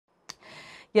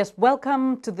Yes,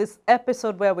 welcome to this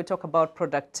episode where we talk about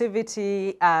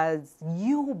productivity as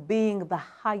you being the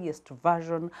highest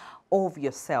version of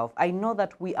yourself. I know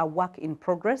that we are work in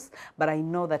progress, but I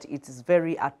know that it is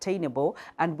very attainable,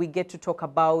 and we get to talk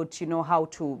about, how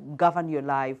to govern your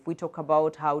life. We talk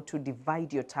about how to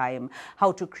divide your time,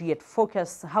 how to create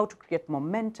focus, how to create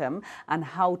momentum, and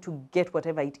how to get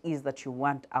whatever it is that you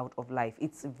want out of life.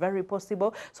 It's very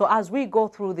possible. So as we go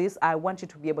through this, I want you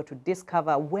to be able to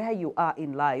discover where you are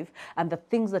in life and the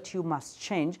things that you must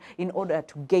change in order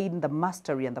to gain the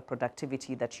mastery and the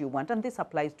productivity that you want. And this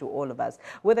applies to all of us,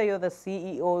 whether you're the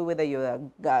CEO, whether you're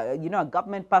a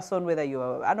government person, whether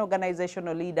you're an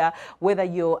organizational leader, whether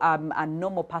you're a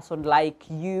normal person like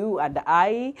you and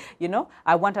I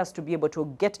want us to be able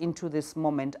to get into this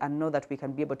moment and know that we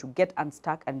can be able to get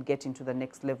unstuck and get into the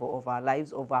next level of our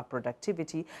lives, of our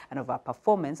productivity and of our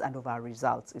performance and of our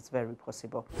results. It's very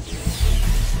possible.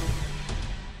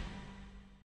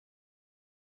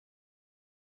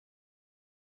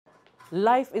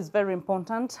 Life is very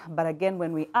important, but again,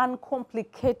 when we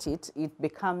uncomplicate it, it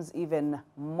becomes even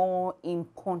more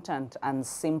important and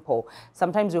simple.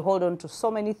 Sometimes we hold on to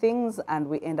so many things and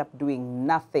we end up doing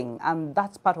nothing. And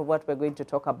that's part of what we're going to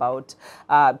talk about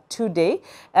today.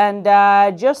 And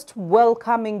just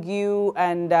welcoming you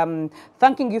and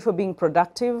thanking you for being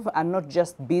productive and not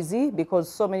just busy, because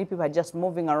so many people are just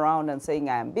moving around and saying,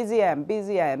 I am busy, I am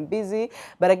busy, I am busy.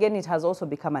 But again, it has also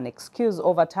become an excuse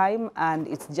over time, and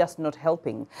it's just not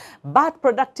helping. But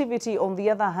productivity, on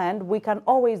the other hand, we can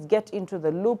always get into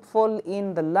the loophole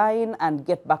in the line and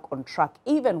get back on track,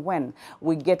 even when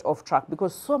we get off track,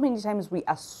 because so many times we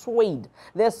are swayed.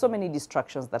 There's so many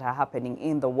distractions that are happening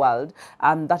in the world,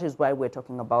 and that is why we're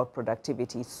talking about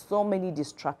productivity. So many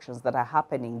distractions that are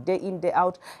happening day in, day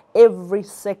out, every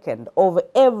second, over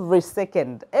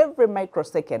every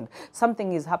microsecond,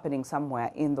 something is happening somewhere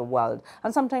in the world.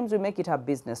 And sometimes we make it our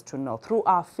business to know through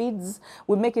our feeds,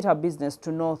 we make it our business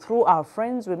to know through our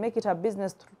friends, we make it our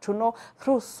business to know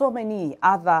through so many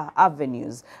other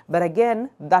avenues. But again,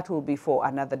 that will be for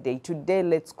another day. Today,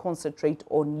 let's concentrate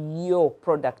on your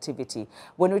productivity.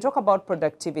 When we talk about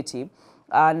productivity,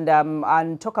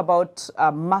 and talk about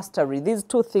mastery, these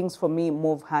two things for me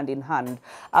move hand in hand.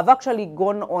 I've actually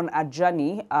gone on a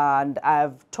journey, and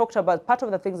I've talked about, part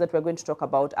of the things that we're going to talk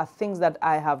about are things that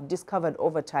I have discovered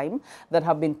over time that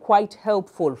have been quite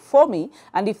helpful for me.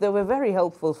 And if they were very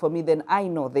helpful for me, then I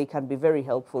know they can be very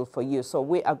helpful for you. So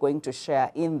we are going to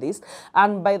share in this.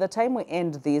 And by the time we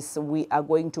end this, we are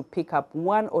going to pick up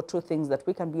one or two things that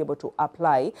we can be able to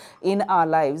apply in our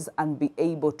lives and be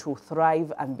able to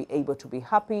thrive and be able to be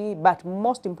happy, but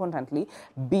most importantly,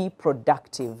 be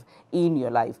productive in your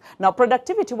life. Now,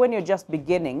 productivity, when you're just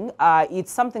beginning,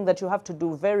 it's something that you have to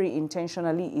do very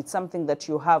intentionally. It's something that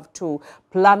you have to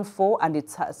plan for, and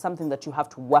it's something that you have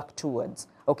to work towards.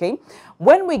 Okay?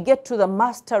 When we get to the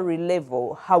mastery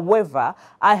level, however,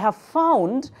 I have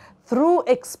found through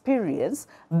experience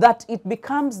that it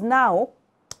becomes now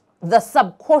the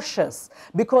subconscious,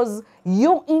 because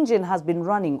your engine has been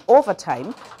running over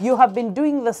time. You have been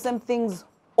doing the same things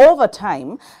over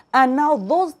time, and now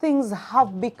those things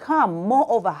have become more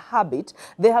of a habit.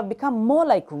 They have become more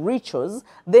like rituals.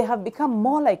 They have become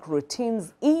more like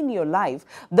routines in your life,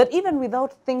 that even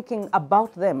without thinking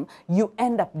about them, you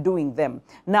end up doing them.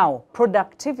 Now,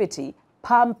 productivity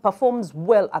performs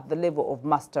well at the level of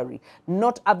mastery,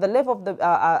 not at the level of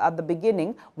at the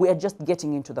beginning. We are just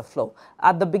getting into the flow.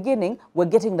 At the beginning, we're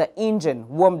getting the engine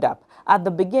warmed up. At the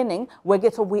beginning,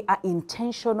 so we are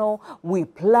intentional, we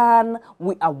plan,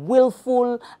 we are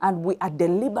willful, and we are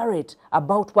deliberate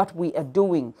about what we are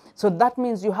doing. So that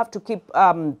means you have to keep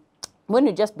when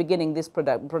you're just beginning this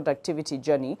productivity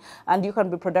journey, and you can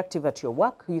be productive at your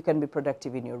work, you can be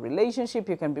productive in your relationship,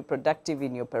 you can be productive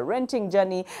in your parenting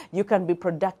journey, you can be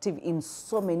productive in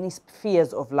so many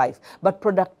spheres of life. But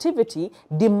productivity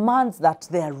demands that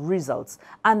there are results,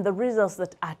 and the results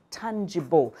that are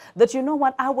tangible. That, you know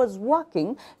what, I was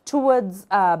working towards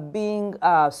being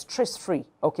stress-free,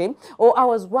 okay? Or I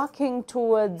was working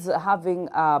towards having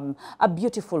a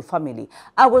beautiful family.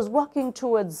 I was working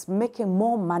towards making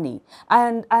more money.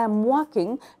 And I am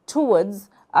working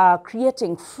towards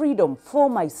creating freedom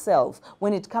for myself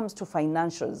when it comes to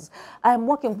financials. I am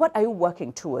working, what are you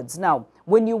working towards? Now,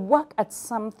 when you work at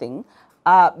something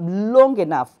long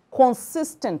enough,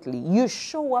 consistently, you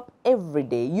show up every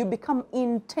day, you become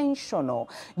intentional,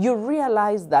 you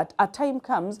realize that a time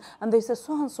comes and they say,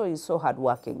 so-and-so is so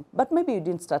hardworking. But maybe you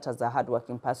didn't start as a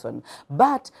hardworking person,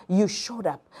 but you showed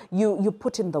up, you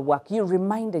put in the work, you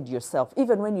reminded yourself,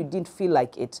 even when you didn't feel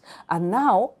like it. And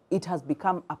now it has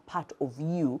become a part of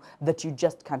you that you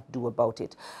just can't do about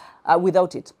it,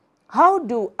 without it. how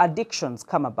do addictions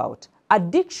come about?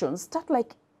 Addictions start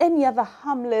like any other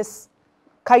harmless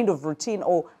kind of routine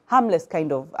or harmless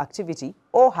kind of activity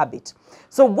or habit.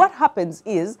 So what happens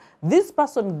is this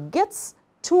person gets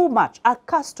too much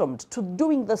accustomed to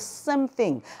doing the same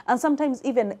thing, and sometimes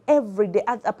even every day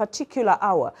at a particular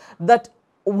hour, that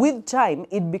with time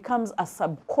it becomes a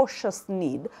subconscious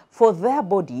need for their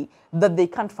body that they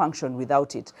can't function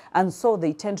without it. And so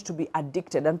they tend to be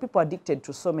addicted, and people are addicted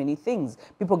to so many things.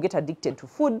 People get addicted to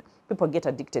food, people get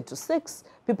addicted to sex,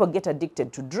 people get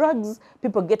addicted to drugs,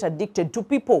 people get addicted to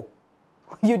people.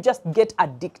 You just get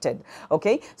addicted,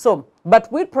 okay? So, but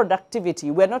with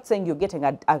productivity, we're not saying you're getting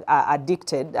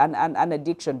addicted, an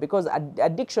addiction, because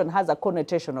addiction has a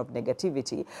connotation of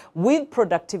negativity. With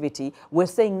productivity, we're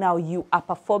saying now you are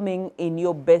performing in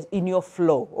your best, in your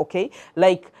flow, okay?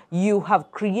 Like you have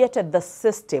created the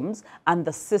systems, and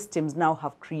the systems now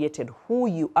have created who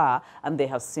you are, and they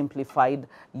have simplified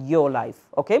your life,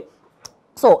 okay?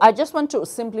 So I just want to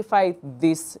simplify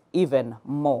this even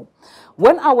more.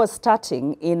 When I was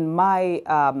starting in my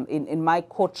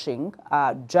coaching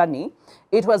journey,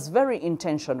 it was very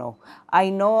intentional. I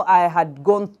know I had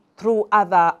gone through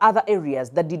other areas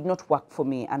that did not work for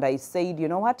me, and I said, you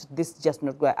know what, this is just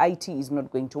not going. IT is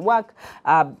not going to work.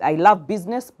 I love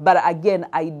business, but again,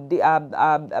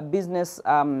 business.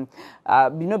 You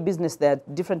know, business. There are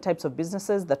different types of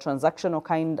businesses. The transactional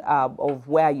kind of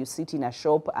where you sit in a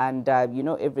shop and you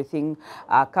know, everything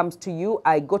comes to you.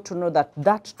 I got to know that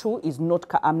that too is not.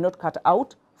 I'm not cut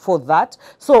out for that.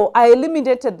 So I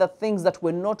eliminated the things that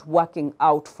were not working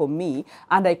out for me,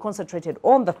 and I concentrated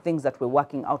on the things that were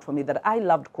working out for me. That I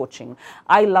loved coaching,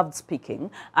 I loved speaking,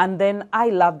 and then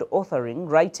I loved authoring,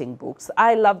 writing books.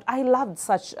 I loved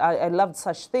such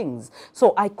things.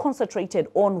 So I concentrated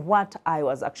on what I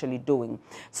was actually doing.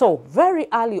 So very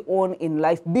early on in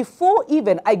life, before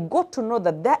even I got to know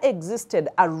that there existed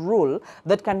a rule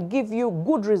that can give you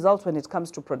good results when it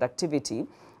comes to productivity.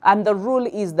 And the rule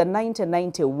is the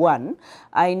 90-91.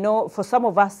 I know for some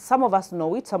of us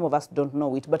know it, some of us don't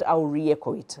know it, but I'll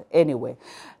re-echo it anyway.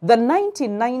 The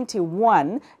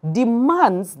 90-91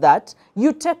 demands that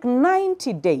you take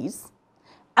 90 days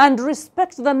and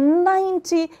respect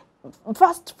the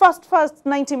first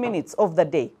 90 minutes of the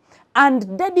day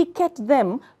and dedicate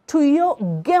them to your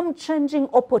game-changing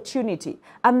opportunity.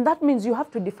 And that means you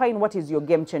have to define what is your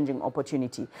game-changing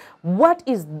opportunity. What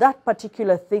is that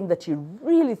particular thing that you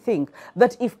really think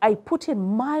that if I put in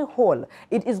my whole,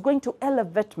 it is going to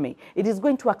elevate me, it is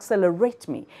going to accelerate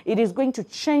me, it is going to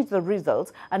change the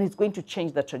results, and it's going to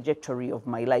change the trajectory of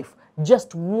my life.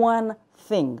 Just one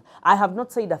thing. I have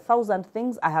not said 1,000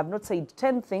 things, I have not said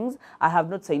 10 things, I have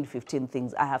not said 15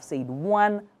 things, I have said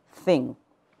one thing.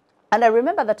 And I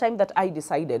remember the time that I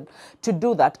decided to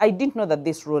do that, I didn't know that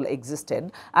this rule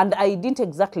existed, and I didn't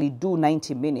exactly do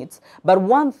 90 minutes. But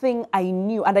one thing I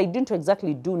knew, and I didn't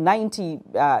exactly do 90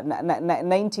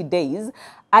 days,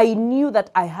 I knew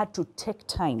that I had to take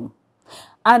time.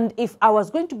 And if I was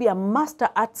going to be a master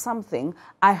at something,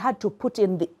 I had to put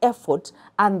in the effort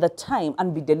and the time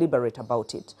and be deliberate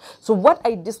about it. So what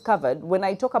I discovered when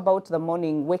I talk about the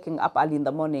morning, waking up early in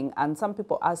the morning, and some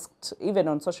people asked, even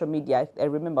on social media, I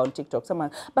remember on TikTok, someone,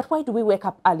 but why do we wake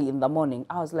up early in the morning?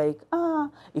 I was like,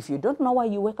 if you don't know why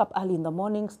you wake up early in the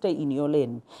morning, stay in your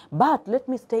lane. But let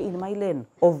me stay in my lane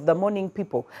of the morning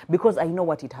people, because I know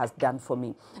what it has done for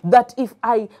me. That if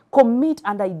I commit,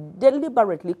 and I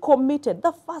deliberately committed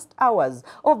the first hours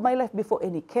of my life before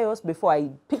any chaos, before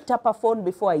I picked up a phone,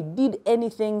 before I did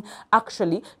anything,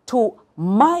 actually, to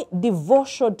my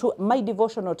devotional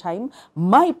time,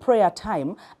 my prayer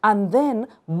time, and then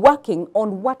working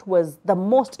on what was the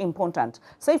most important.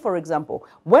 Say, for example,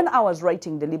 when I was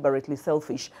writing Deliberately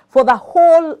Selfish, for the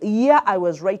whole year I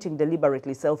was writing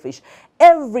Deliberately Selfish,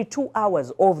 every 2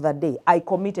 hours of the day, I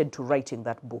committed to writing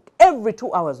that book. Every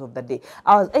 2 hours of the day.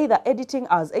 I was either editing,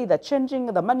 I was either changing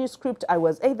the manuscript, I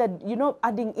was either, you know,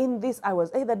 adding in this, I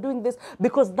was either doing this,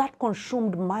 because that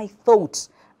consumed my thoughts.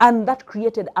 And that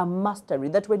created a mastery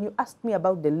that when you asked me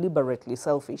about Deliberately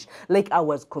Selfish, like I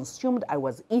was consumed, I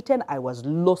was eaten, I was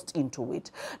lost into it.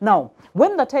 Now,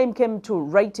 when the time came to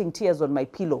writing Tears on My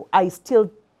Pillow, I still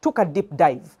took a deep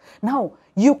dive. Now,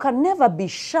 you can never be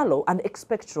shallow and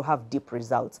expect to have deep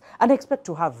results and expect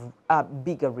to have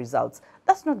bigger results.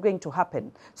 That's not going to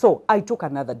happen. So I took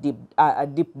another deep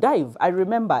dive. I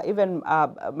remember even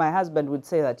my husband would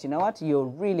say that, you know what, you're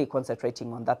really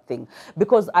concentrating on that thing,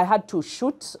 because I had to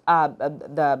shoot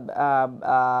the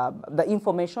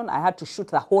information. I had to shoot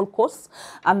the whole course,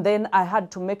 and then I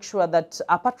had to make sure that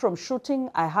apart from shooting,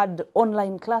 I had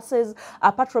online classes.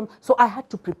 So I had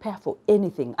to prepare for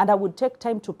anything, and I would take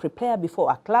time to prepare before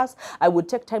before a class. I would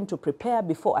take time to prepare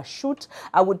before a shoot.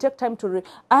 I would take time to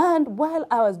and while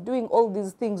I was doing all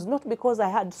these things, not because I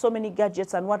had so many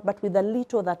gadgets and what, but with the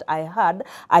little that I had,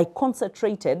 I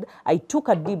concentrated, I took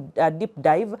a deep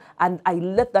dive, and I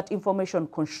let that information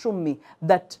consume me.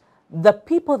 That the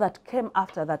people that came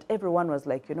after that, everyone was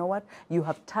like, you know what, you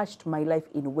have touched my life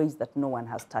in ways that no one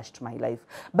has touched my life.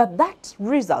 But that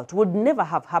result would never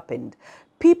have happened.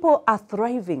 People are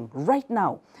thriving right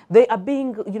now. They are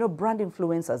being, brand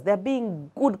influencers. They're being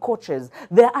good coaches.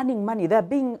 They're earning money. They're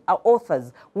being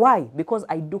authors. Why? Because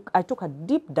I took a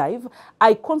deep dive.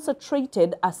 I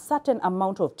concentrated a certain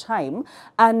amount of time,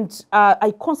 and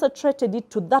I concentrated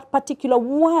it to that particular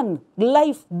one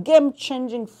life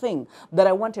game-changing thing that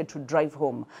I wanted to drive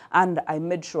home. And I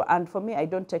made sure. And for me, I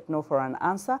don't take no for an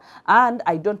answer, and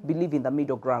I don't believe in the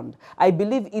middle ground. I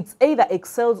believe it's either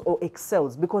excels or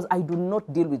excels, because I do not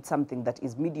deal with something that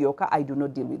is mediocre. I do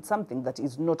not deal with something that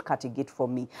is not cutting it for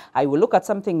me. I will look at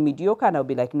something mediocre and I'll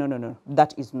be like, no, no, no,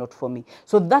 that is not for me.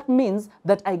 So that means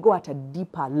that I go at a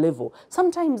deeper level.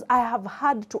 Sometimes I have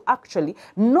had to actually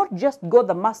not just go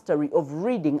the mastery of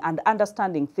reading and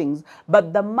understanding things,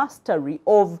 but the mastery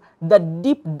of the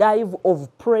deep dive of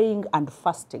praying and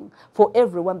fasting for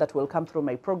everyone that will come through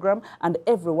my program and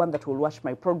everyone that will watch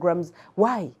my programs.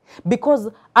 Why? Because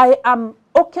I am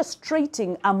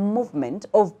orchestrating a movement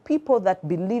of people that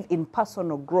believe in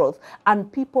personal growth and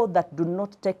people that do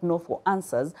not take no for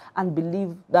answers, and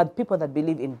people that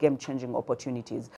believe in game-changing opportunities.